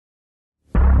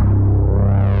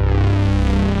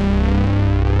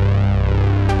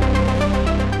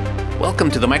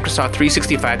Welcome to the Microsoft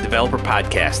 365 Developer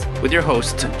Podcast with your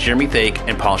hosts, Jeremy Thake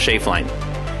and Paul Schaeflein.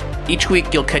 Each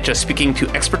week, you'll catch us speaking to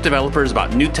expert developers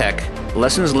about new tech,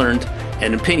 lessons learned,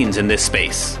 and opinions in this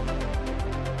space.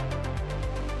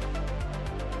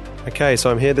 Okay,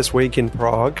 so I'm here this week in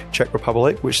Prague, Czech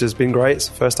Republic, which has been great. It's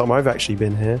the first time I've actually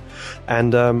been here.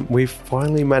 And we've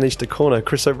finally managed to corner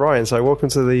Chris O'Brien. So welcome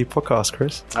to the podcast,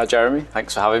 Chris. Hi, Jeremy.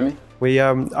 Thanks for having me.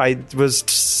 I was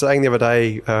saying the other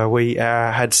day, we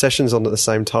had sessions on at the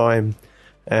same time.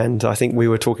 And I think we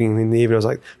were talking in the evening. I was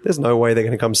like, there's no way they're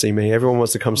going to come see me. Everyone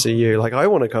wants to come see you. Like, I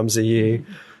want to come see you.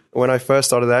 When I first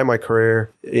started out my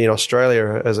career in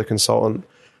Australia as a consultant,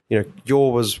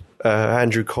 yours was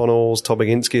Andrew Connell's, Todd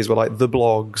Baginski's were like the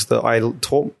blogs that I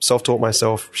self-taught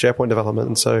myself, SharePoint development.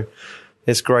 And so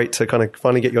it's great to kind of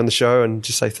finally get you on the show and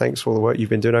just say thanks for all the work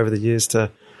you've been doing over the years to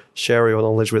share your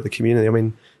knowledge with the community. I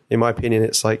mean, in my opinion,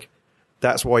 it's like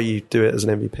that's why you do it as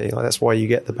an MVP. Like that's why you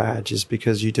get the badge, is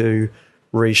because you do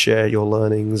reshare your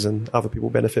learnings and other people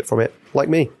benefit from it, like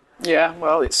me. Yeah,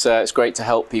 well, it's great to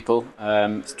help people.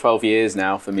 It's 12 years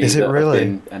now for me. Is it really?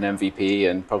 I've been an MVP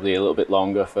and probably a little bit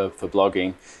longer for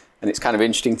blogging. And it's kind of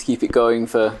interesting to keep it going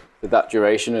for that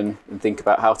duration and think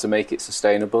about how to make it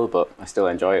sustainable, but I still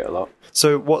enjoy it a lot.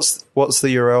 So what's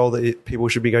the URL that people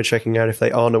should be checking out if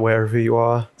they aren't aware of who you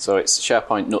are? So it's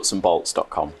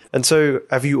SharePointNutsandBolts.com. And so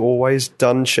have you always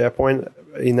done SharePoint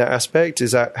in that aspect?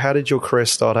 How did your career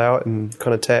start out in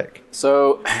kind of tech?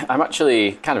 So I'm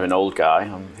actually kind of an old guy.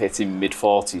 I'm hitting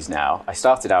mid-40s now. I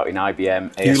started out in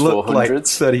IBM AS400s. You look like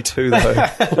 32 though.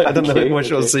 I don't know what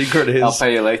your secret is. I'll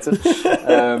pay you later.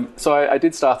 So I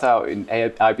did start out in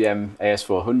IBM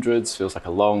AS400s. Feels like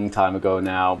a long time ago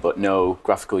now, but no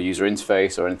graphical user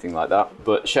interface or anything like that.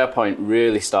 But SharePoint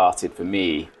really started for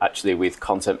me actually with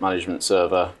Content Management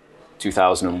Server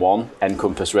 2001,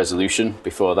 Encompass Resolution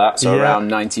before that, so around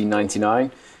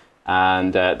 1999.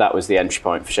 And that was the entry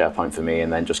point for SharePoint for me,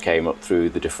 and then just came up through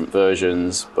the different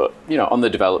versions. But, on the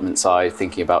development side,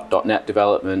 thinking about .NET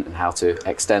development and how to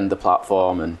extend the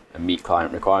platform and meet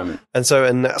client requirements.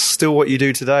 And that's still what you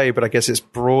do today, but I guess it's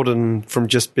broadened from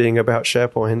just being about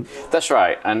SharePoint. That's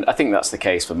right, and I think that's the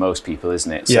case for most people,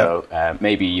 isn't it? Yeah. So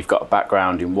maybe you've got a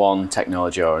background in one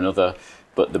technology or another,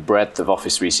 but the breadth of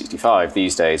Office 365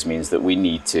 these days means that we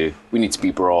need to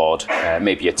be broad,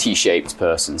 maybe a T-shaped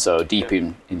person, so deep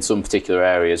in some particular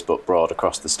areas, but broad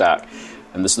across the stack.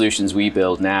 And the solutions we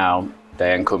build now,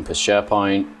 they encompass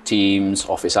SharePoint, Teams,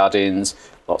 Office add-ins,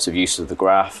 lots of use of the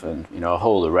graph, and a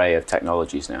whole array of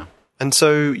technologies now. And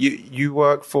so you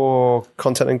work for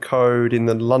Content and Code in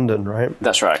London, right?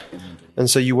 That's right. And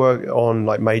so you work on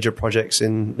like major projects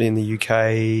in the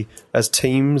UK as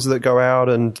teams that go out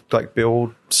and like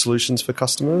build solutions for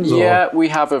customers? Yeah, we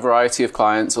have a variety of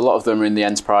clients. A lot of them are in the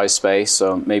enterprise space,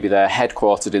 so maybe they're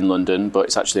headquartered in London, but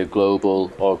it's actually a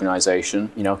global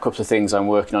organization. A couple of things I'm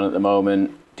working on at the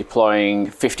moment, deploying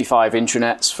 55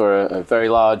 intranets for a very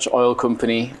large oil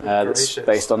company that's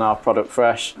based on our product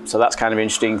Fresh. So that's kind of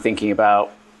interesting, thinking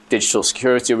about digital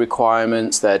security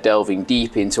requirements. They're delving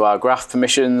deep into our graph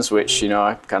permissions, which,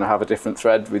 I kind of have a different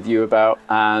thread with you about.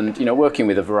 And, working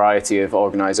with a variety of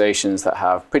organizations that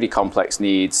have pretty complex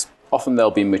needs. Often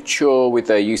they'll be mature with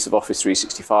their use of Office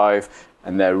 365,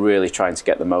 and they're really trying to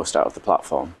get the most out of the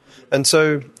platform. And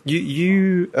so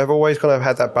you have always kind of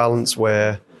had that balance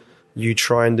where you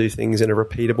try and do things in a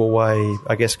repeatable way,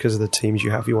 I guess because of the teams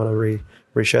you have. You want to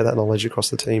reshare that knowledge across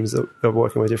the teams that are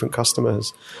working with different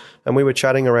customers. And we were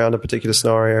chatting around a particular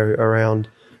scenario around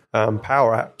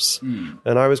Power Apps.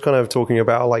 And I was kind of talking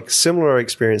about like similar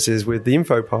experiences with the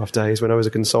InfoPath days when I was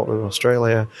a consultant in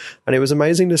Australia. And it was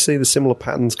amazing to see the similar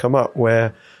patterns come up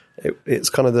where it's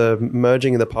kind of the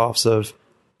merging of the paths of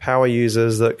power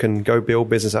users that can go build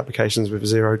business applications with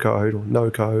zero code or no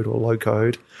code or low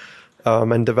code,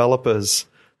 and developers.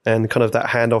 And kind of that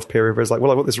handoff period where it's like, well,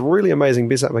 I've got this really amazing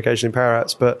business application in Power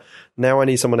Apps, but now I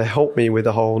need someone to help me with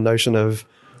the whole notion of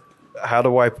how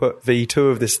do I put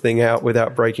V2 of this thing out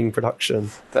without breaking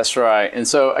production? That's right. And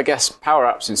so I guess Power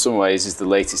Apps in some ways is the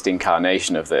latest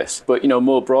incarnation of this. But,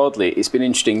 more broadly, it's been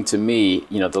interesting to me,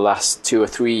 the last 2 or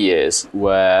 3 years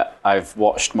where I've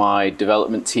watched my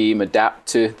development team adapt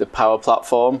to the Power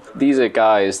Platform. These are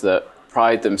guys that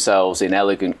pride themselves in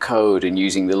elegant code and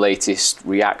using the latest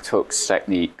React hooks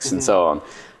techniques and so on.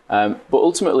 But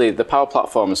ultimately, the Power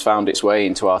Platform has found its way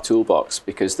into our toolbox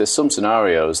because there's some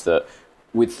scenarios that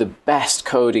with the best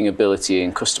coding ability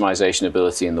and customization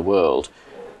ability in the world,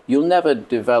 you'll never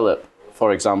develop,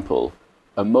 for example,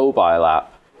 a mobile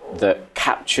app that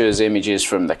captures images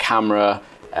from the camera,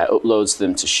 uploads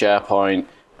them to SharePoint,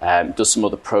 does some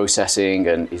other processing,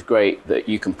 and is great that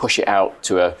you can push it out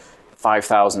to a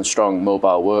 5,000 strong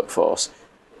mobile workforce.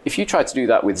 If you tried to do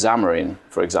that with Xamarin,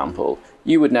 for example,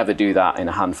 you would never do that in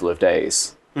a handful of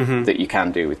days that you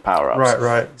can do with Power Apps.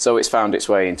 Right. So it's found its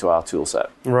way into our tool set.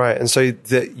 Right. And so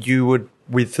that you would,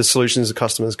 with the solutions the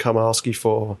customers come ask you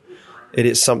for, it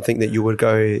is something that you would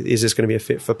go, is this going to be a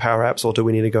fit for Power Apps, or do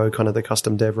we need to go kind of the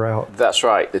custom dev route? That's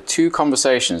right. The two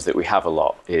conversations that we have a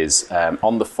lot is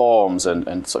on the forms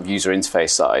and sort of user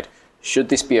interface side, should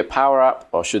this be a Power App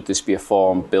or should this be a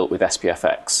form built with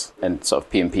SPFX and sort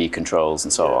of PnP controls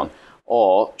and so on?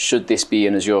 Or should this be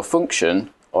an Azure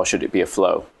function or should it be a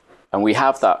flow? And we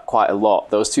have that quite a lot.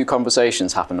 Those two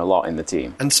conversations happen a lot in the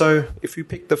team. And so if we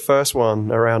pick the first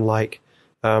one around like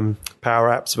Power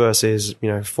Apps versus,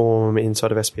 form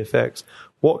inside of SPFX,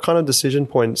 what kind of decision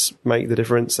points make the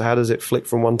difference? How does it flick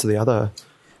from one to the other?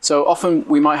 So often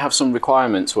we might have some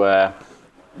requirements where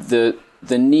the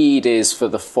need is for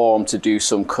the form to do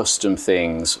some custom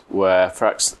things where,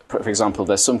 for example,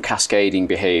 there's some cascading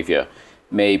behavior.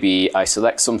 Maybe I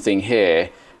select something here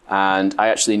and I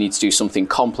actually need to do something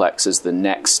complex as the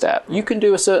next step. You can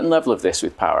do a certain level of this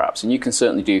with Power Apps, and you can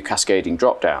certainly do cascading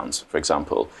drop-downs, for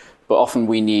example. But often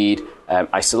we need,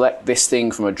 I select this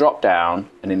thing from a drop-down,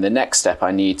 and in the next step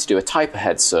I need to do a type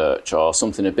ahead search or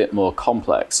something a bit more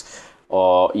complex.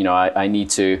 Or, I need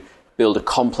to build a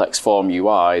complex form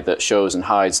UI that shows and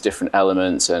hides different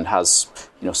elements and has,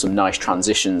 some nice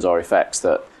transitions or effects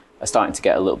that are starting to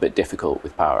get a little bit difficult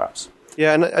with Power Apps.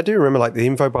 Yeah, and I do remember like the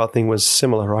info bar thing was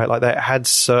similar, right? Like they had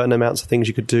certain amounts of things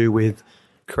you could do with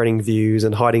creating views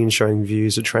and hiding and showing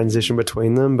views to transition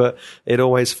between them, but it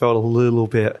always felt a little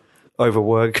bit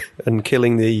overwork and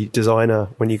killing the designer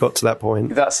when you got to that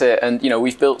point. That's it. And,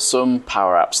 we've built some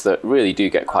Power Apps that really do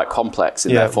get quite complex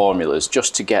in their formulas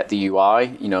just to get the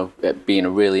UI, it being a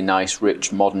really nice,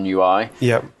 rich, modern UI.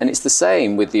 Yeah. And it's the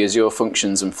same with the Azure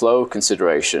Functions and Flow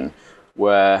consideration,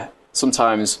 where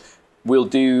sometimes we'll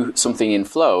do something in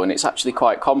Flow and it's actually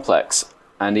quite complex.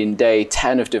 And in day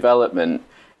 10 of development,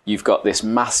 you've got this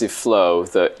massive flow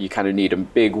that you kind of need a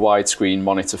big widescreen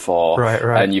monitor for.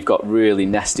 Right. And you've got really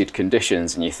nested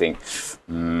conditions and you think,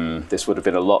 this would have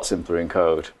been a lot simpler in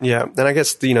code. Yeah. And I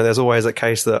guess, there's always a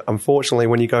case that unfortunately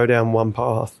when you go down one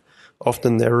path,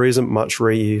 often there isn't much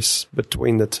reuse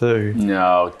between the two.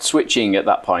 No, switching at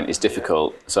that point is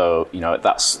difficult. So,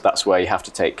 that's where you have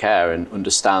to take care and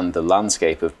understand the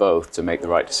landscape of both to make the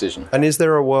right decision. And is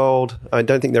there a world, I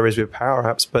don't think there is with Power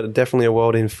Apps, but definitely a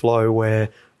world in Flow where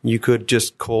you could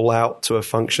just call out to a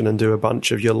function and do a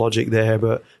bunch of your logic there,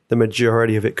 but the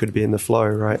majority of it could be in the flow,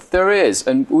 right? There is,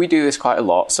 and we do this quite a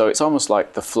lot. So it's almost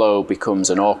like the flow becomes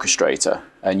an orchestrator,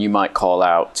 and you might call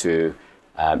out to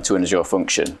an Azure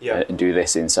function and do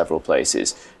this in several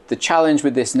places. The challenge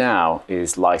with this now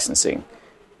is licensing,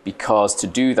 because to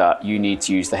do that, you need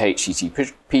to use the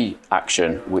HTTP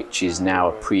action, which is now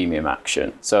a premium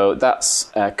action. So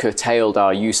that's curtailed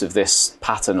our use of this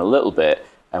pattern a little bit,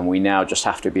 and we now just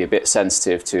have to be a bit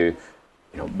sensitive to,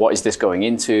 what is this going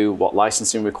into? What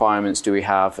licensing requirements do we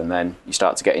have? And then you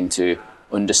start to get into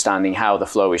understanding how the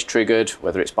flow is triggered,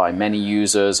 whether it's by many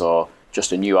users or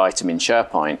just a new item in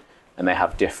SharePoint, and they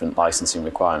have different licensing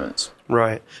requirements.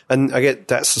 Right. And I get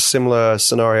that's a similar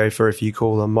scenario for if you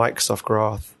call a Microsoft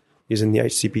graph using the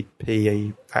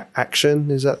HTTP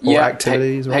action, is that? Or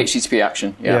activities? Right? HTTP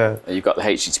action, yeah. You've got the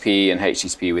HTTP and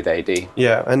HTTP with AD.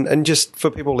 Yeah, and just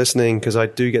for people listening, because I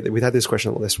do get that we've had this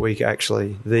question this week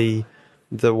actually,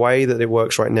 the way that it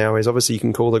works right now is obviously you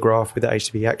can call the graph with the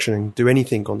HTTP action and do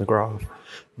anything on the graph,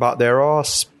 but there are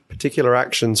particular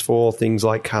actions for things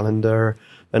like calendar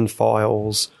and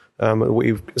files. I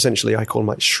call them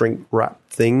like shrink wrap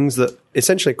things that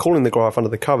essentially are calling the graph under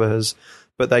the covers,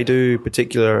 but they do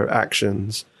particular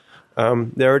actions.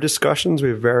 There are discussions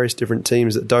with various different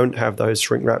teams that don't have those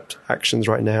shrink-wrapped actions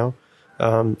right now,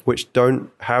 which don't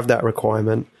have that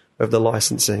requirement of the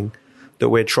licensing, that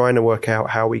we're trying to work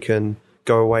out how we can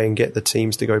go away and get the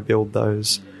teams to go build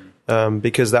those,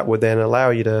 because that would then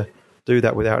allow you to do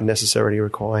that without necessarily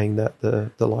requiring that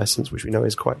the license, which we know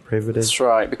is quite prohibitive. That's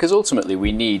right, because ultimately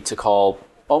we need to call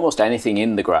almost anything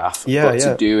in the graph,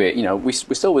 to do it, we're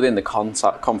still within the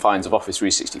confines of Office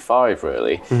 365,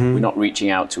 really. Mm-hmm. We're not reaching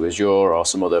out to Azure or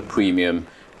some other premium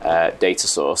data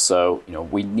source. So,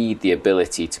 we need the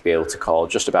ability to be able to call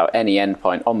just about any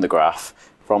endpoint on the graph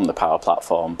from the Power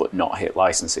Platform, but not hit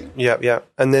licensing. Yeah.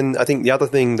 And then I think the other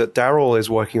thing that Daryl is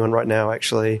working on right now,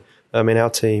 actually, in our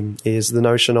team, is the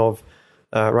notion of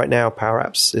right now Power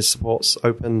Apps supports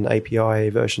Open API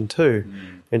version 2.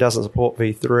 It doesn't support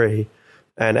v3.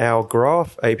 And our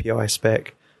Graph API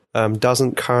spec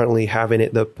doesn't currently have in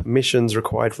it the permissions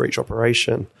required for each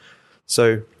operation.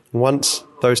 So once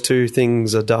those two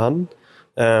things are done,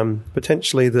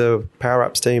 Potentially the Power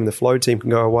Apps team, the Flow team can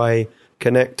go away,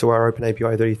 connect to our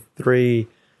OpenAPI 33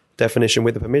 definition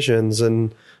with the permissions,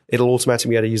 and it'll automatically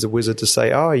be able to use the wizard to say,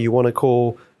 you want to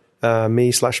call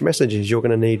me/messages, you're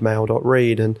going to need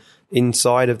mail.read, and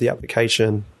inside of the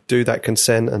application, do that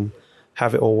consent and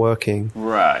have it all working.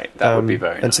 Right, that would be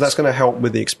very nice. And so that's going to help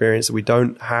with the experience that we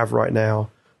don't have right now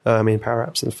in Power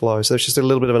Apps and Flow. So it's just a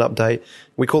little bit of an update.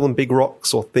 We call them big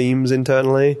rocks or themes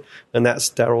internally, and that's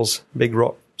Daryl's big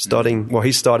rock starting. Well,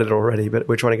 he started it already, but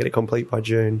we're trying to get it complete by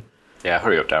June. Yeah,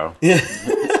 hurry up, Daryl. Yeah.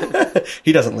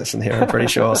 He doesn't listen here, I'm pretty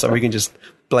sure, so we can just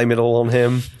blame it all on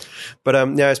him. But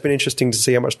it's been interesting to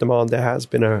see how much demand there has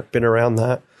been around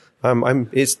that.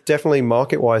 It's definitely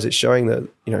market-wise, it's showing that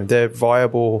they're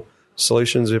viable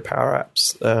solutions with Power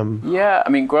Apps. Yeah, I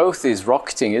mean, growth is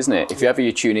rocketing, isn't it? If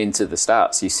you tune into the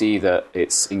stats, you see that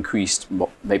it's increased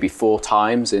maybe 4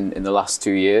 times in the last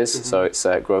 2 years. Mm-hmm. So its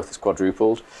growth has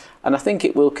quadrupled. And I think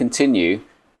it will continue.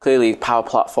 Clearly, Power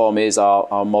Platform is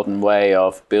our modern way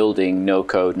of building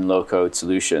no-code and low-code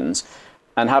solutions.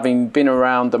 And having been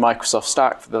around the Microsoft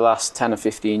stack for the last 10 or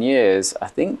 15 years, I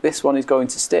think this one is going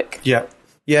to stick. Yeah.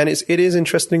 Yeah, and it is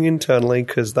interesting internally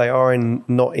because they are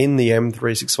not in the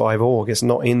M365 org. It's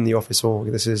not in the Office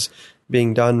org. This is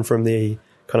being done from the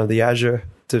kind of the Azure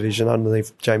division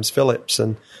underneath James Phillips.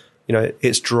 And,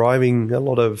 it's driving a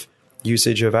lot of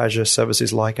usage of Azure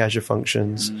services like Azure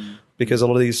Functions because a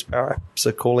lot of these Power Apps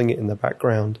are calling it in the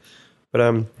background. But,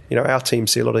 our team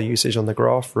see a lot of usage on the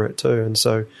graph for it too. And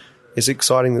so it's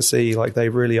exciting to see like they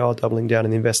really are doubling down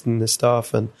and investing in this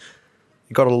stuff. And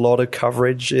it got a lot of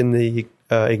coverage in the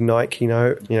Ignite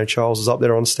keynote. Charles is up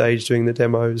there on stage doing the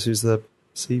demos, who's the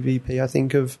CVP, I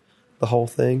think, of the whole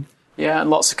thing. Yeah, and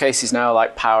lots of cases now,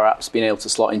 like Power Apps being able to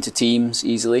slot into Teams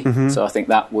easily. Mm-hmm. So I think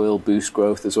that will boost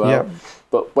growth as well. Yeah.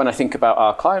 But when I think about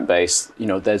our client base,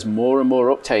 there's more and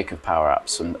more uptake of Power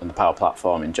Apps and the Power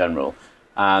Platform in general.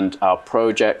 And our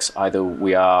projects, either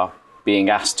we are being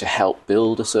asked to help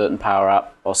build a certain Power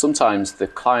App, or sometimes the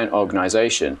client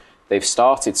organization, they've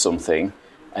started something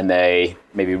and they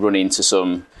maybe run into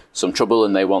some trouble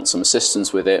and they want some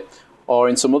assistance with it. Or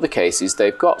in some other cases,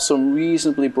 they've got some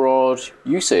reasonably broad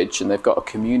usage and they've got a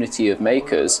community of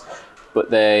makers, but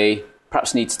they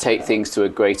perhaps need to take things to a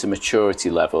greater maturity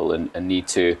level and need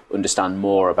to understand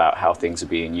more about how things are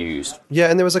being used. Yeah,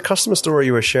 and there was a customer story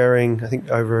you were sharing, I think,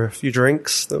 over a few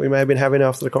drinks that we may have been having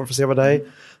after the conference the other day,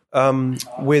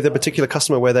 with a particular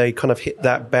customer where they kind of hit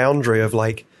that boundary of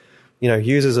like,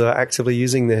 users are actively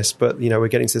using this, but, we're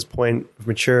getting to this point of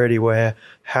maturity where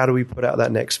how do we put out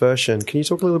that next version? Can you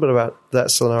talk a little bit about that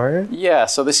scenario? Yeah,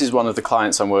 so this is one of the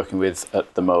clients I'm working with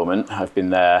at the moment. I've been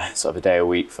there sort of a day a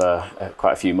week for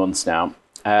quite a few months now.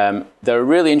 They're a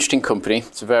really interesting company.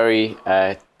 It's a very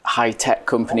high-tech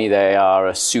company. They are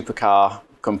a supercar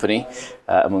company,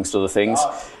 amongst other things.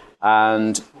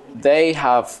 And they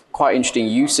have quite interesting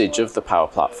usage of the Power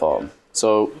Platform.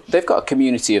 So they've got a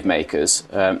community of makers.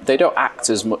 They don't act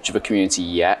as much of a community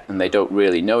yet, and they don't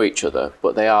really know each other,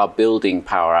 but they are building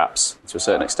Power Apps, to a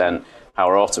certain extent,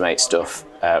 Power Automate stuff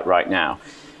right now.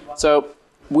 So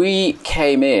we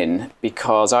came in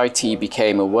because IT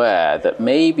became aware that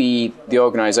maybe the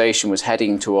organization was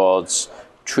heading towards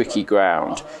tricky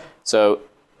ground. So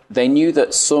they knew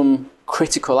that some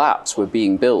critical apps were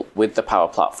being built with the Power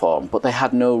Platform, but they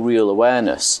had no real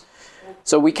awareness.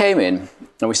 So we came in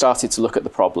and we started to look at the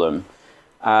problem,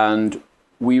 and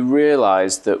we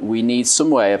realized that we need some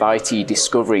way of IT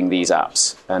discovering these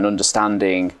apps and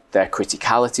understanding their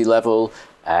criticality level,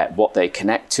 what they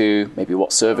connect to, maybe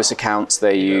what service accounts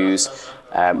they use,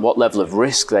 what level of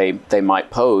risk they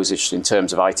might pose just in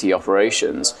terms of IT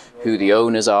operations, who the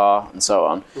owners are, and so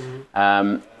on.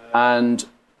 Mm-hmm. And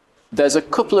there's a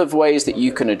couple of ways that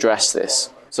you can address this.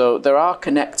 So there are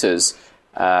connectors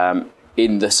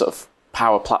in the sort of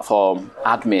Power Platform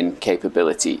admin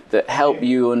capability that help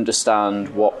you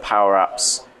understand what Power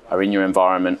Apps are in your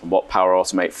environment and what Power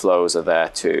Automate flows are there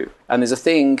too. And there's a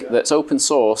thing that's open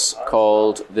source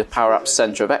called the Power Apps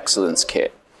Center of Excellence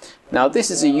kit. Now, this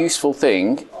is a useful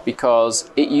thing because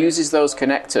it uses those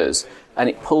connectors and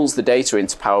it pulls the data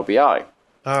into Power BI.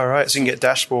 All right, so you can get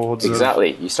dashboards.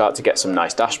 Exactly. You start to get some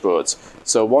nice dashboards.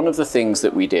 So one of the things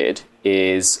that we did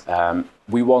is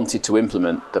we wanted to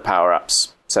implement the Power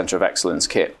Apps Center of Excellence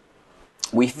kit.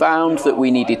 We found that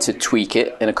we needed to tweak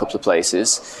it in a couple of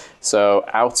places. So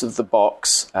out of the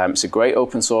box, it's a great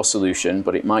open source solution,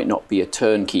 but it might not be a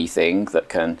turnkey thing that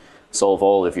can solve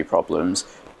all of your problems.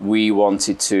 We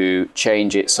wanted to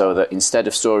change it so that instead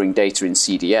of storing data in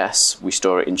CDS, we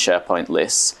store it in SharePoint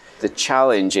lists. The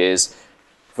challenge is,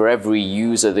 for every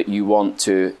user that you want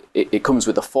to, it comes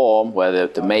with a form where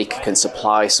the maker can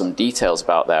supply some details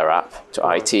about their app to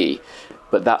IT,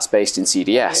 but that's based in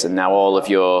CDS, and now all of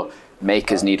your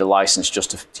makers need a license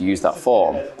just to use that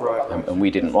form, and we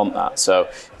didn't want that. So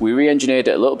we re-engineered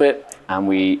it a little bit, and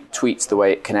we tweaked the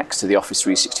way it connects to the Office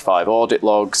 365 audit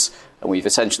logs, and we've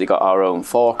essentially got our own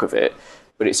fork of it.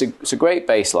 But it's a great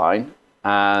baseline,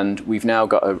 and we've now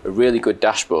got a really good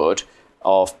dashboard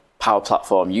of Power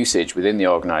Platform usage within the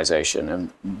organization, and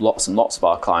lots of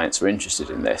our clients are interested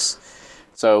in this.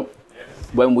 So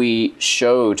when we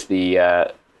showed the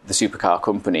supercar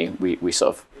company, we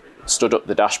sort of stood up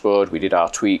the dashboard, we did our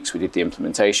tweaks, we did the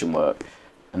implementation work,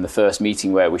 and the first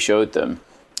meeting where we showed them,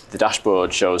 the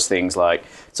dashboard shows things like,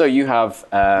 so you have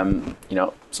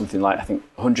something like, I think,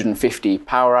 150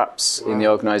 Power Apps in the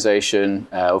organization,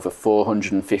 over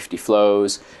 450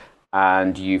 flows,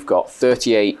 and you've got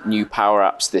 38 new Power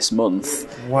Apps this month.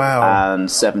 Wow.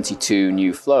 And 72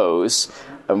 new flows.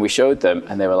 And we showed them,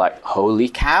 and they were like, holy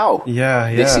cow.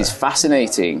 Yeah. This is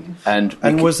fascinating.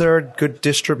 And was there a good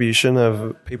distribution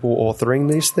of people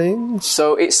authoring these things?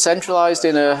 So it's centralized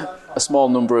in a small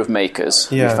number of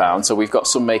makers, we found. So we've got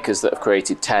some makers that have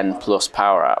created 10 plus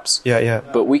Power Apps. Yeah.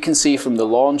 But we can see from the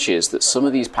launches that some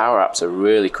of these Power Apps are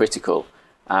really critical.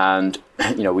 And,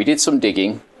 we did some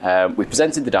digging. We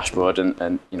presented the dashboard,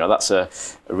 and that's a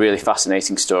really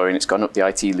fascinating story, and it's gone up the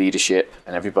IT leadership,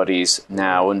 and everybody's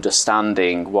now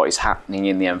understanding what is happening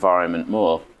in the environment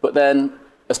more. But then,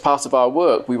 as part of our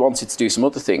work, we wanted to do some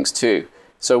other things too.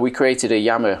 So we created a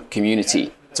Yammer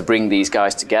community to bring these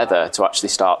guys together to actually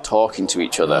start talking to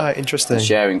each other. Interesting. And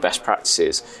sharing best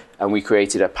practices. And we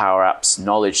created a Power Apps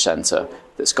knowledge center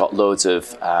that's got loads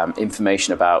of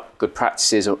information about good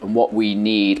practices and what we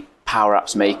need Power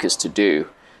Apps makers to do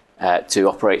to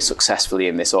operate successfully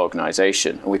in this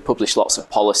organization. And we publish lots of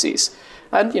policies.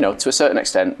 And, to a certain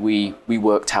extent, we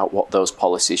worked out what those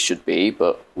policies should be,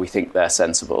 but we think they're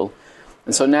sensible.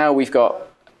 And so now we've got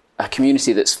a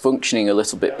community that's functioning a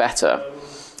little bit better.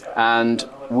 And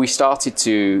we started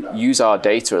to use our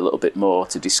data a little bit more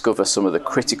to discover some of the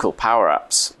critical Power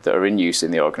Apps that are in use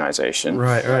in the organization.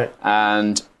 Right.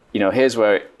 And, here's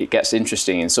where it gets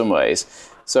interesting in some ways.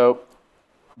 So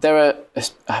they're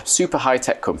a super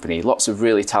high-tech company, lots of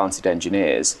really talented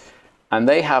engineers, and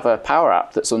they have a Power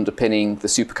App that's underpinning the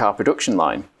supercar production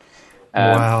line.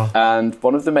 Wow. And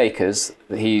one of the makers,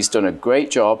 he's done a great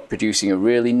job producing a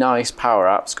really nice Power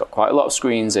App. It's got quite a lot of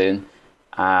screens in,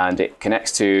 and it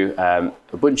connects to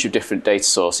a bunch of different data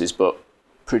sources, but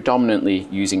predominantly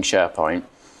using SharePoint.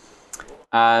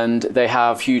 And they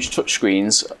have huge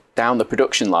touchscreens down the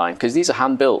production line, because these are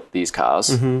hand-built, these cars.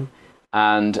 Mm-hmm.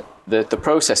 And the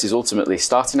process is ultimately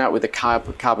starting out with a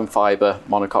carbon fiber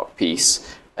monocoque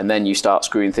piece, and then you start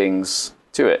screwing things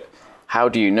to it. How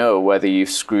do you know whether you've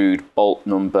screwed bolt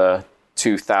number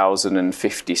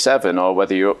 2057 or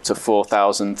whether you're up to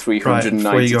 4,392? Right,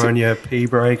 before you go on your pee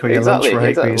break or your lunch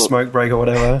break or your smoke break or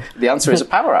whatever. The answer is a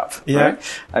Power App, right?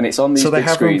 And it's on these big screens. So they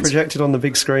have them projected on the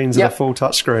big screens and a full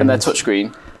touch screen. And they're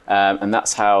touchscreen. And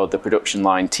that's how the production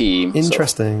line team...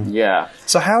 Interesting. Yeah.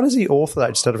 So how does he author that,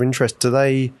 just out of interest?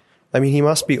 He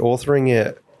must be authoring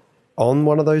it on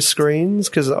one of those screens?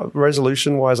 Because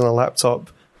resolution-wise on a laptop...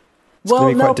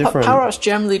 Well, no, Power Apps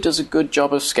generally does a good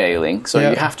job of scaling, so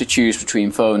you have to choose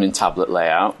between phone and tablet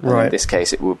layout. And in this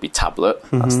case, it would be tablet.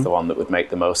 Mm-hmm. That's the one that would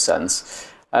make the most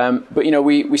sense. But,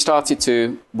 we started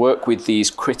to work with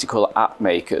these critical app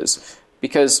makers,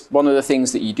 because one of the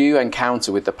things that you do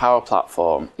encounter with the Power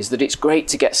Platform is that it's great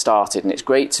to get started, and it's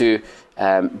great to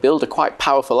build a quite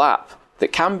powerful app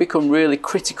that can become really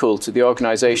critical to the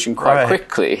organization quite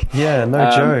quickly. Yeah,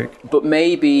 no joke. But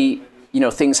maybe,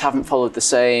 things haven't followed the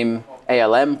same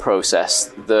ALM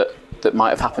process that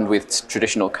might have happened with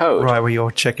traditional code. Right, where you're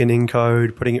checking in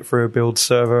code, putting it through a build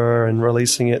server and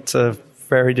releasing it to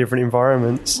very different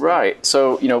environments. Right.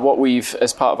 So,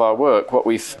 as part of our work, what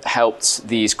we've helped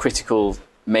these critical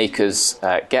makers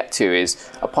get to is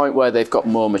a point where they've got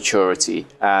more maturity,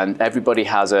 and everybody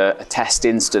has a test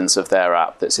instance of their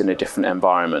app that's in a different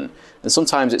environment. And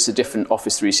sometimes it's a different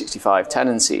Office 365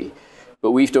 tenancy,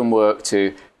 but we've done work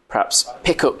to perhaps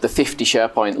pick up the 50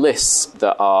 SharePoint lists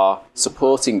that are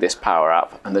supporting this Power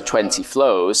App and the 20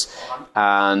 flows,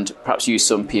 and perhaps use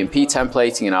some PnP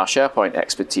templating in our SharePoint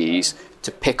expertise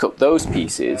to pick up those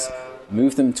pieces,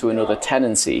 move them to another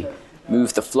tenancy,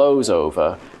 move the flows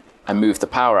over, and move the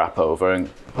Power App over and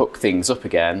hook things up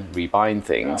again, rebind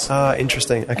things.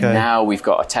 Interesting. Okay. And now we've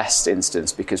got a test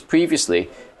instance, because previously,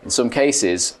 in some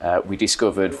cases, we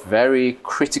discovered very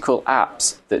critical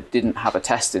apps that didn't have a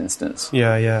test instance.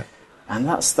 Yeah. And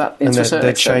that's that. And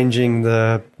they're changing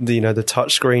the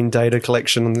touchscreen data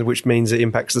collection, which means it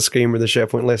impacts the schema of the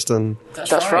SharePoint list. And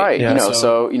that's right. Yeah.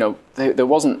 So there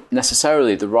wasn't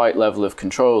necessarily the right level of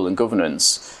control and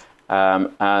governance.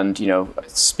 And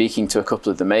speaking to a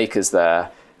couple of the makers there,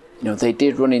 they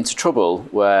did run into trouble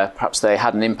where perhaps they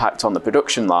had an impact on the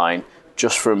production line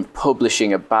just from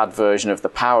publishing a bad version of the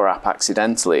Power App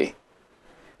accidentally,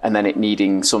 and then it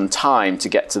needing some time to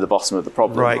get to the bottom of the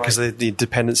problem. Right, because the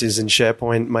dependencies in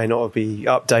SharePoint may not be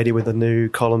updated with the new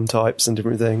column types and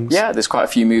different things. Yeah, there's quite a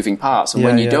few moving parts. And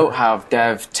when you don't have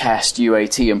dev, test,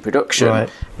 UAT and production,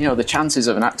 the chances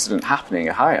of an accident happening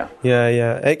are higher.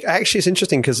 Yeah. Actually, it's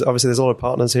interesting because obviously there's a lot of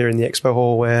partners here in the Expo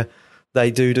Hall where they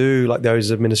do like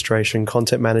those administration,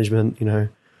 content management,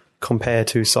 compare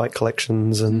two site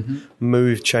collections and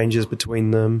move changes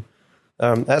between them.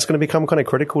 That's going to become kind of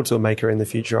critical to a maker in the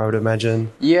future, I would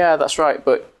imagine. Yeah, that's right.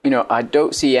 But, I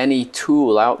don't see any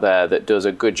tool out there that does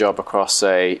a good job across,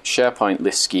 say, SharePoint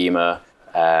list schema,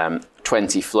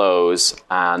 20 flows,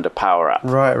 and a Power App.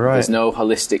 Right. There's no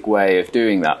holistic way of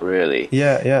doing that, really.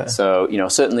 Yeah. So,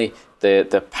 certainly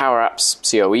the Power Apps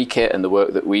COE kit and the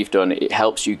work that we've done, it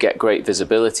helps you get great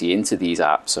visibility into these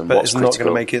apps. And but it's not going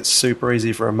to make it super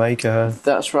easy for a maker.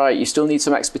 That's right. You still need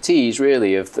some expertise,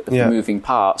 really, of the moving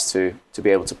parts to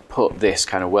be able to put this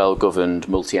kind of well-governed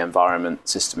multi-environment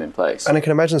system in place. And I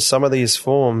can imagine some of these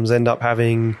forms end up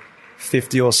having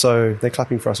 50 or so, they're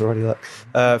clapping for us already,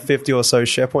 50 or so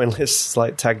SharePoint lists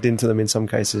tagged into them in some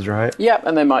cases, right? Yeah,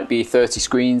 and there might be 30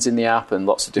 screens in the app and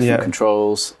lots of different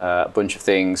controls, a bunch of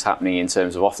things happening in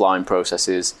terms of offline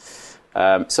processes.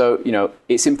 So,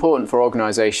 it's important for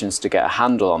organizations to get a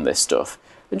handle on this stuff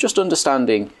and just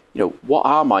understanding, what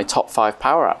are my top 5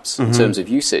 Power Apps in terms of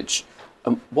usage?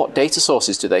 And what data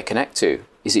sources do they connect to?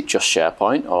 Is it just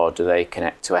SharePoint, or do they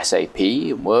connect to SAP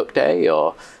and Workday,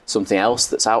 or something else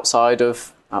that's outside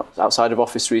of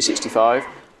Office 365?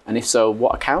 And if so,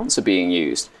 what accounts are being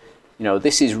used?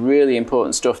 This is really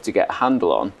important stuff to get a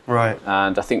handle on. Right.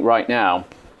 And I think right now,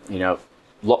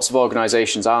 lots of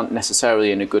organizations aren't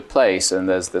necessarily in a good place, and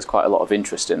there's quite a lot of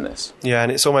interest in this. Yeah,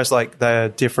 and it's almost like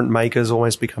the different makers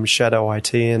almost become shadow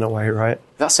IT in a way, right?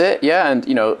 That's it, yeah.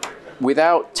 And,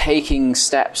 without taking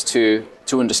steps to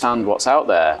understand what's out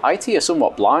there, IT are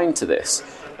somewhat blind to this.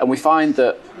 And we find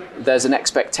that there's an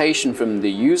expectation from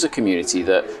the user community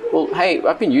that, well, hey,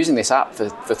 I've been using this app for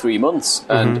 3 months,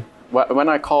 and when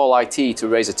I call IT to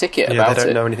raise a ticket about it... they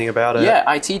don't know anything about it.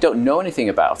 Yeah, IT don't know anything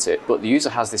about it, but the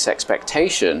user has this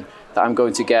expectation that I'm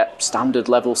going to get standard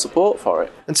level support for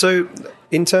it. And so,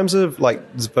 in terms of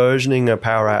versioning a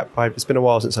Power App, it's been a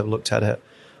while since I've looked at it.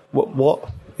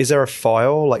 What is there a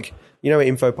file?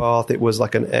 InfoPath, it was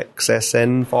like an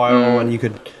XSN file, and you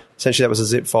could... Essentially, that was a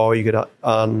zip file you could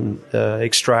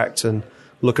extract and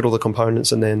look at all the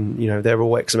components, and then there were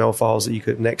all XML files that you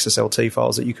could, and XSLT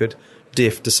files that you could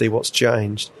diff to see what's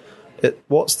changed.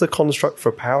 What's the construct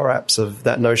for Power Apps of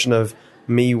that notion of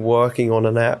me working on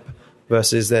an app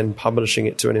versus then publishing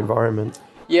it to an environment?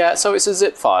 Yeah, so it's a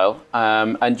zip file,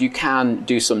 and you can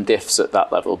do some diffs at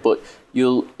that level, but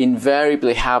you'll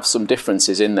invariably have some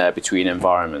differences in there between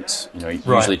environments,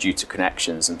 usually due to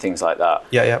connections and things like that.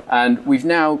 Yeah. And we've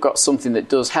now got something that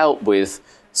does help with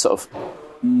sort of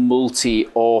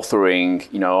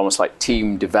multi-authoring, almost like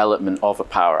team development of a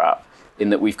Power App, in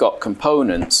that we've got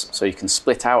components, so you can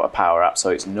split out a Power App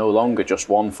so it's no longer just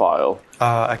one file.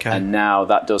 Okay. And now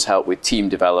that does help with team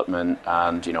development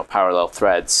and, parallel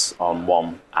threads on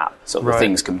one app. So the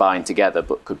things combine together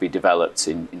but could be developed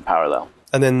in parallel.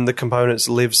 And then the components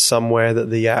live somewhere that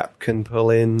the app can pull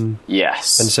in.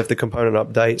 Yes. And so if the component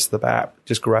updates, the app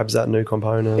just grabs that new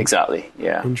component. Exactly,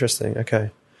 yeah. Interesting,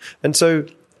 okay. And so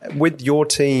with your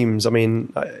teams,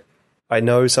 I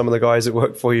know some of the guys that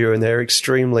work for you and they're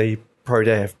extremely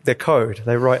pro-dev. They're code.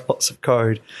 They write lots of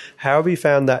code. How have you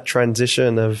found that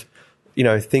transition of,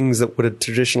 things that would have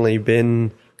traditionally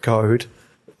been code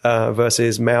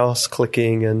versus mouse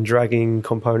clicking and dragging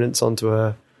components onto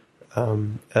a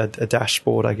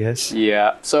dashboard, I guess?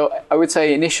 Yeah, so I would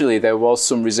say initially there was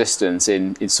some resistance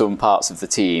in some parts of the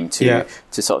team to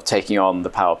sort of taking on the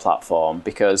Power Platform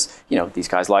because, these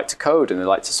guys like to code and they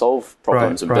like to solve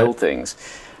problems and build things.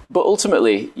 But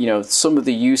ultimately, some of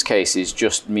the use cases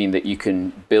just mean that you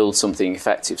can build something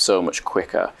effective so much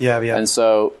quicker. Yeah. And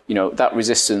so, that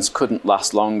resistance couldn't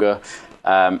last longer.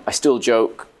 I still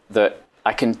joke that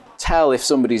I can tell if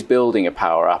somebody's building a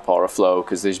Power App or a Flow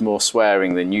because there's more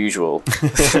swearing than usual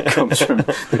that comes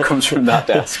from that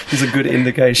desk. It's a good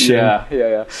indication.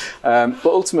 Yeah. But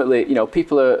ultimately,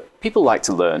 people like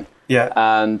to learn. Yeah.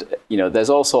 And, there's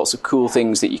all sorts of cool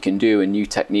things that you can do and new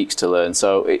techniques to learn.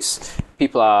 So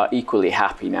people are equally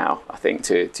happy now, I think,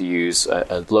 to use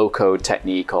a low-code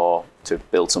technique or to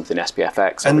build something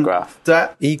SPFX on the graph.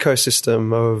 That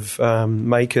ecosystem of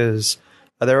makers,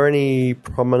 are there any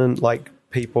prominent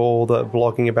people that are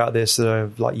blogging about this that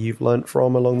are, you've learnt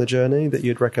from along the journey that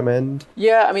you'd recommend?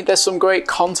 Yeah, I mean, there's some great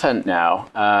content now.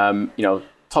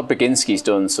 Todd Baginski's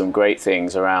done some great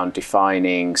things around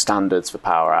defining standards for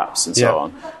Power Apps and so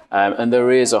on. And there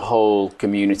is a whole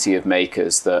community of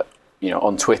makers that,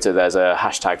 on Twitter, there's a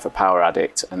hashtag for Power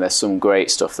Addict, and there's some great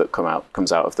stuff that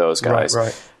comes out of those guys.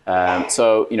 Right.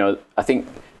 So, I think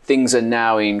things are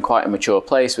now in quite a mature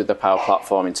place with the Power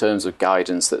Platform in terms of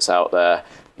guidance that's out there.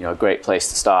 A great place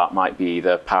to start might be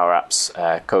the Power Apps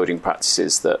coding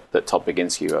practices that Todd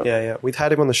Baginski wrote. Yeah. We've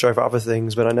had him on the show for other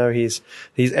things, but I know he's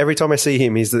every time I see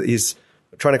him, he's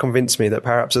trying to convince me that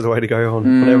Power Apps are the way to go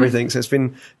on everything. So it's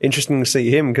been interesting to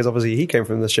see him because obviously he came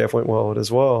from the SharePoint world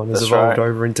as well and has evolved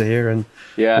over into here and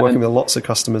working with lots of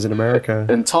customers in America.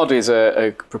 And Todd is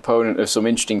a proponent of some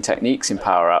interesting techniques in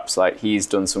Power Apps. Like he's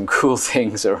done some cool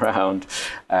things around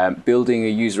building a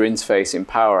user interface in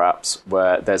Power Apps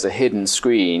where there's a hidden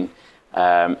screen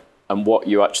and what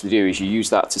you actually do is you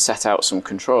use that to set out some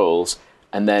controls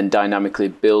and then dynamically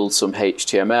build some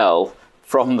HTML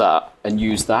from that and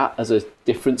use that as a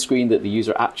different screen that the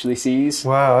user actually sees.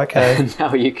 Wow, okay. And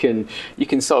now you can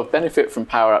sort of benefit from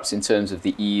Power Apps in terms of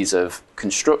the ease of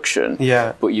construction,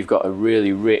 but you've got a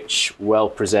really rich,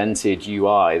 well-presented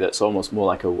UI that's almost more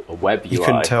like a web UI. You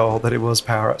couldn't tell that it was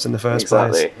Power Apps in the first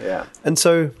place. Exactly, yeah. And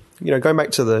so, going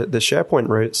back to the SharePoint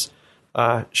roots,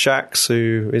 Shax,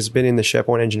 who has been in the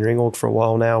SharePoint engineering org for a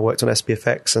while now, worked on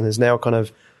SPFX and is now kind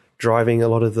of driving a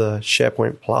lot of the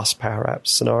SharePoint Plus Power Apps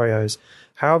scenarios.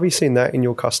 How have you seen that in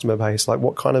your customer base?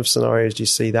 What kind of scenarios do you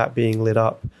see that being lit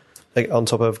up on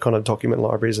top of kind of document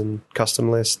libraries and custom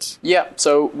lists? Yeah,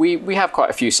 so we have quite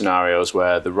a few scenarios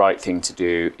where the right thing to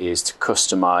do is to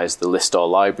customize the list or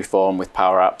library form with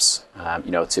Power Apps,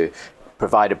 to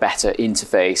provide a better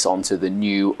interface onto the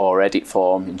new or edit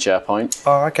form in SharePoint.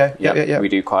 Oh, okay. Yeah. We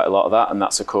do quite a lot of that, and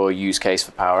that's a core use case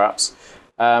for Power Apps.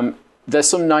 There's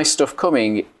some nice stuff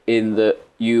coming in that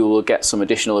you will get some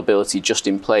additional ability just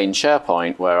in plain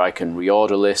SharePoint where I can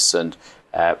reorder lists and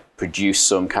produce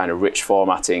some kind of rich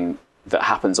formatting that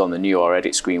happens on the new or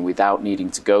edit screen without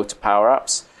needing to go to Power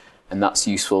Apps. And that's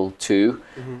useful too.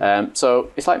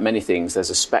 So it's like many things. There's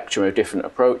a spectrum of different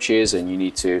approaches and you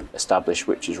need to establish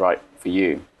which is right for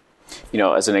you.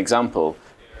 As an example,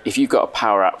 if you've got a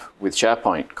Power App with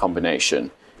SharePoint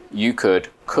combination, you could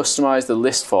customize the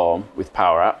list form with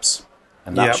Power Apps,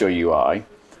 and that's your UI.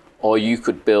 Or you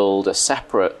could build a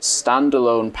separate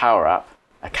standalone Power App,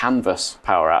 a Canvas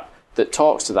Power App, that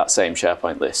talks to that same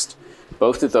SharePoint list.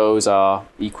 Both of those are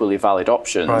equally valid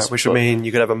options. Right, which would mean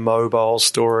you could have a mobile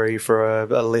story for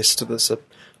a list that's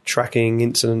tracking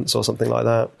incidents or something like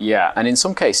that. Yeah, and in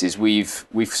some cases, we've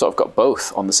sort of got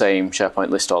both on the same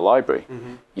SharePoint list or library.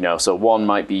 So one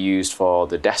might be used for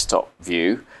the desktop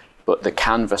view, but the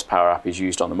Canvas Power App is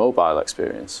used on the mobile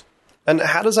experience. And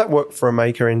how does that work for a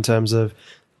maker in terms of,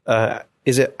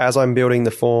 is it as I'm building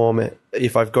the form,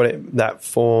 if I've got that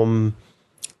form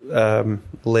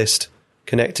list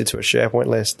connected to a SharePoint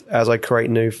list, as I create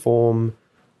new form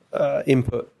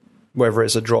input, whether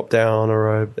it's a drop down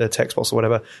or a text box or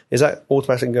whatever, is that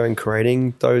automatically going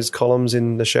creating those columns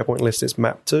in the SharePoint list it's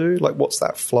mapped to? What's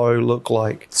that flow look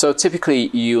like? So typically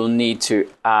you'll need to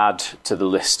add to the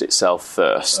list itself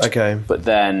first. Okay. But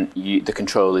then the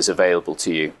control is available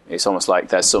to you. It's almost like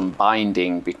there's some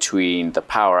binding between the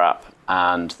Power App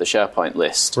and the SharePoint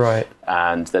list. Right.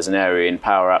 And there's an area in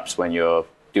Power Apps when you're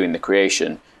doing the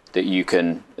creation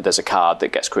that there's a card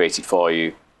that gets created for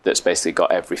you that's basically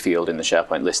got every field in the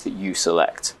SharePoint list that you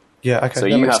select. Yeah, okay. So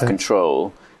you have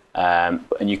control, and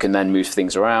you can then move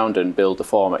things around and build the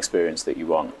form experience that you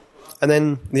want. And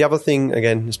then the other thing,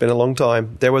 again, it's been a long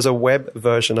time, there was a web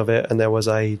version of it and there was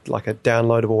a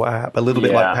downloadable app, a little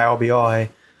bit like Power BI.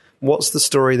 What's the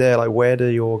story there? Where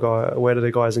do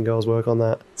the guys and girls work on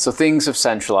that? So things have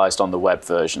centralized on the web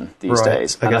version these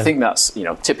days. And I think that's,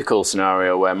 typical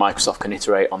scenario where Microsoft can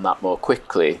iterate on that more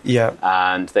quickly. Yeah.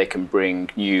 And they can bring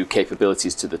new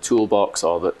capabilities to the toolbox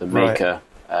or the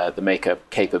maker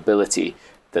capability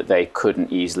that they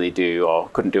couldn't easily do or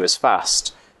couldn't do as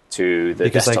fast to the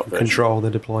because desktop they can version. control the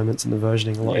deployments and the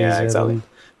versioning a lot easier exactly. than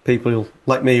people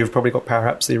like me who've probably got Power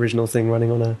Apps, the original thing,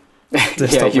 running on a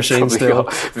desktop machine still.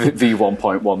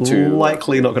 V1.12.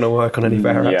 Likely not going to work on any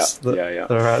Power Apps that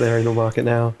are out there in the market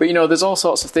now. But there's all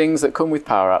sorts of things that come with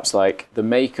Power Apps, like the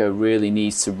maker really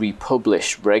needs to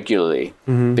republish regularly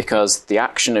because the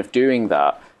action of doing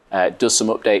that does some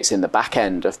updates in the back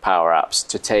end of Power Apps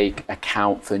to take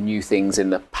account for new things in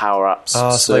the Power Apps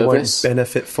service. So they won't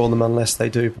benefit from them unless they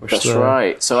do push. That's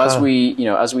right. So as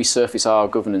we surface our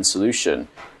governance solution,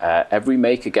 every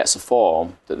maker gets a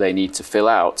form that they need to fill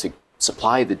out to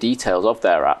supply the details of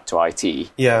their app to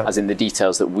IT, as in the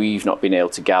details that we've not been able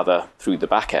to gather through the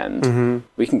back end.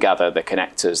 We can gather the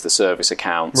connectors, the service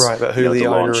accounts, right? But who the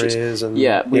owner is, and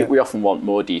we often want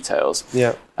more details.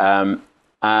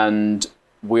 And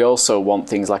we also want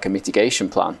things like a mitigation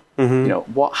plan.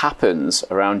 What happens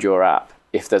around your app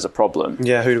if there's a problem? Who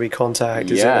do we contact?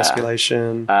 Is it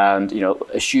escalation? And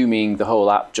assuming the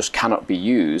whole app just cannot be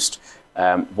used,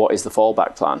 what is the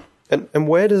fallback plan? And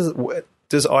where does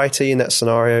IT in that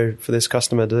scenario for this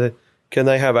customer, can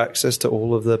they have access to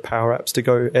all of the Power Apps to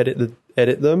go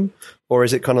edit them? Or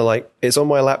is it kind of like, it's on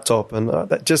my laptop and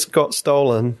that just got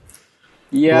stolen?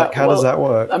 How does that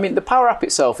work? I mean, the Power App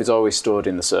itself is always stored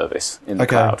in the service, in the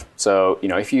cloud. So,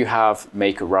 if you have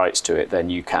maker rights to it, then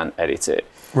you can edit it.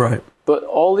 Right. But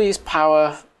all these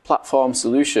Power Platform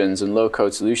solutions and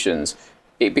low-code solutions,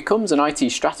 it becomes an IT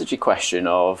strategy question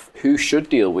of who should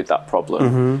deal with that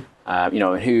problem. And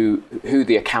who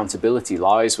the accountability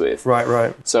lies with.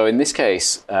 Right. So in this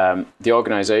case, the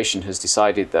organization has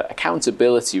decided that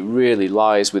accountability really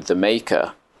lies with the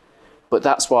maker. But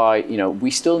that's why,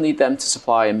 we still need them to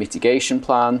supply a mitigation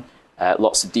plan,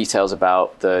 lots of details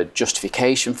about the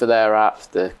justification for their app,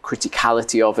 the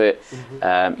criticality of it,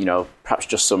 perhaps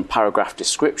just some paragraph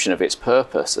description of its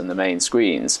purpose and the main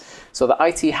screens, so that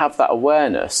IT have that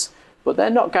awareness, but they're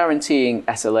not guaranteeing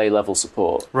SLA level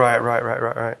support.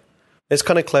 Right. It's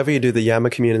kind of clever you do the Yammer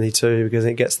community too, because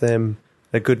it gets them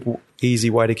a good, easy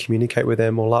way to communicate with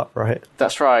them all up, right?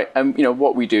 That's right. And,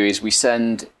 what we do is we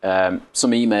send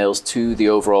some emails to the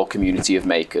overall community of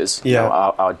makers.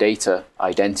 Our data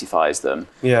identifies them.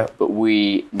 But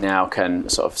we now can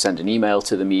sort of send an email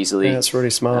to them easily. Yeah, that's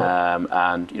really smart.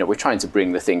 And, we're trying to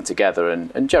bring the thing together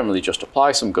and generally just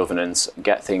apply some governance and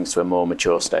get things to a more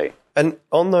mature state. And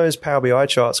on those Power BI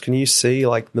charts, can you see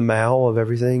like the MAU of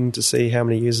everything to see how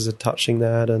many users are touching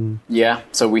that? And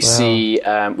so we see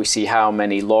how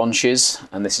many launches,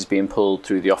 and this is being pulled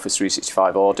through the Office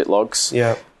 365 audit logs.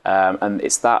 And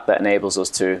it's that enables us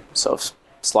to sort of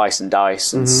slice and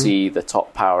dice and see the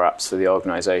top Power Apps for the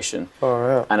organization.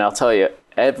 And I'll tell you,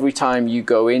 every time you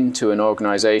go into an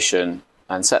organization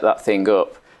and set that thing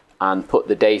up and put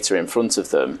the data in front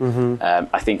of them,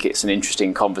 I think it's an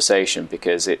interesting conversation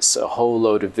because it's a whole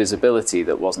load of visibility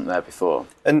that wasn't there before.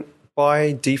 And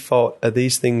by default, are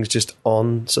these things just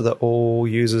on so that all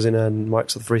users in a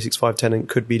Microsoft 365 tenant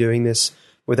could be doing this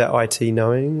without IT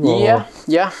knowing? Or?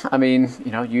 Yeah. I mean,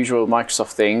 usual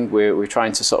Microsoft thing, we're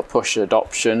trying to sort of push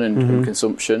adoption and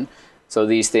consumption. So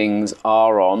these things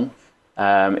are on.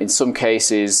 In some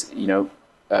cases,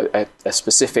 a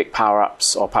specific Power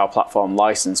Apps or Power Platform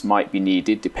license might be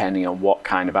needed depending on what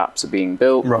kind of apps are being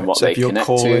built and what they connect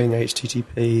to. So if you're calling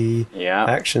HTTP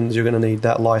actions, you're going to need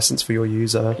that license for your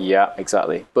user. Yeah,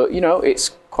 exactly. But,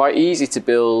 it's quite easy to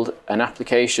build an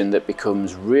application that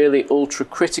becomes really ultra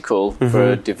critical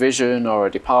for a division or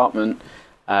a department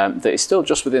that is still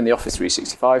just within the Office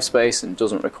 365 space and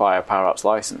doesn't require a Power Apps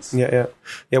license. Yeah,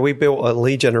 we built a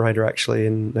lead generator actually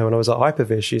when I was at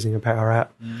Hypervish using a Power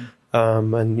App.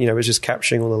 And it was just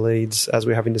capturing all the leads as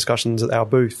we were having discussions at our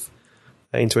booth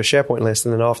into a SharePoint list.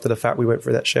 And then after the fact, we went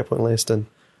through that SharePoint list and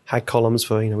had columns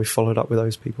for, we followed up with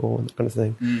those people and that kind of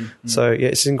thing. So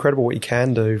it's incredible what you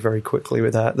can do very quickly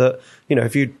with that.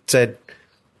 If you said,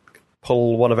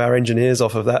 pull one of our engineers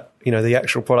off of that, the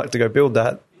actual product to go build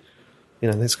that,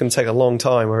 it's going to take a long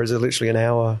time, whereas it's literally an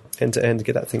hour end to end to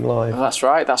get that thing live. Well, that's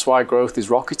right. That's why growth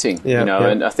is rocketing.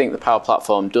 And I think the Power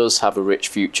Platform does have a rich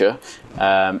future.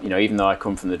 Even though I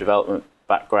come from the development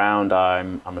background,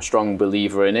 I'm a strong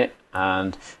believer in it.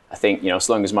 And I think, as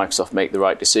long as Microsoft make the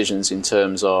right decisions in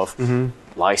terms of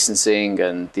licensing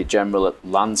and the general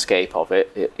landscape of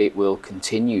it, it will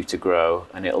continue to grow,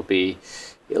 and it'll be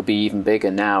even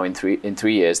bigger now in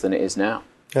 3 years than it is now.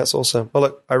 That's awesome. Well,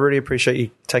 look, I really appreciate you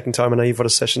taking time. I know you've got a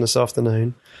session this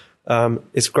afternoon.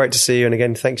 It's great to see you. And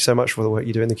again, thank you so much for the work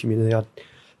you do in the community.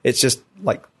 It's just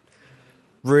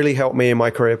really helped me in my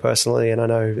career personally. And I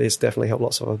know it's definitely helped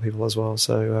lots of other people as well.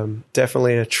 So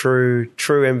definitely a true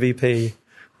MVP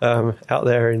out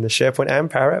there in the SharePoint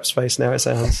and Power App space now, it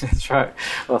sounds. That's right.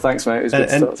 Well, thanks, mate. It was good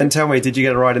to talk to you. And tell me, did you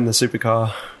get a ride in the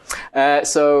supercar?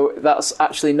 So that's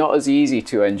actually not as easy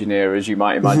to engineer as you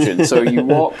might imagine. So you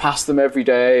walk past them every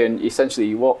day, and essentially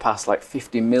you walk past like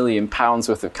 50 million pounds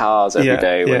worth of cars every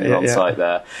day when you're on site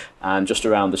there. And just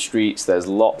around the streets, there's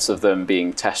lots of them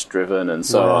being test driven and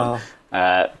so on.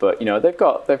 But they've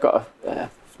got a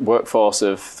workforce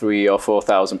of 3,000 or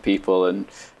 4,000 people, and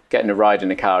getting a ride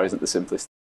in a car isn't the simplest.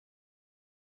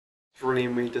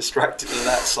 Bringing me distracted to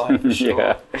that side for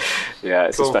sure. Yeah,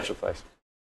 it's cool. A special place.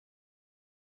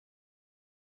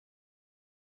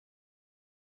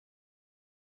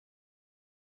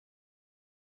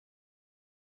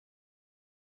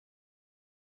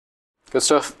 Good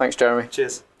stuff. Thanks, Jeremy.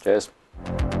 Cheers. Cheers.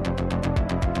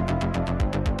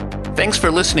 Thanks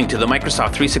for listening to the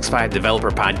Microsoft 365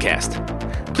 Developer Podcast.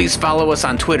 Please follow us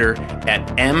on Twitter at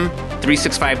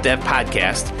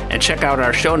M365DevPodcast and check out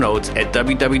our show notes at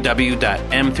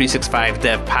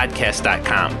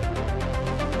www.m365devpodcast.com.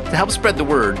 To help spread the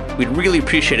word, we'd really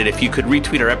appreciate it if you could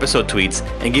retweet our episode tweets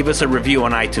and give us a review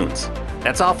on iTunes.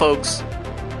 That's all, folks.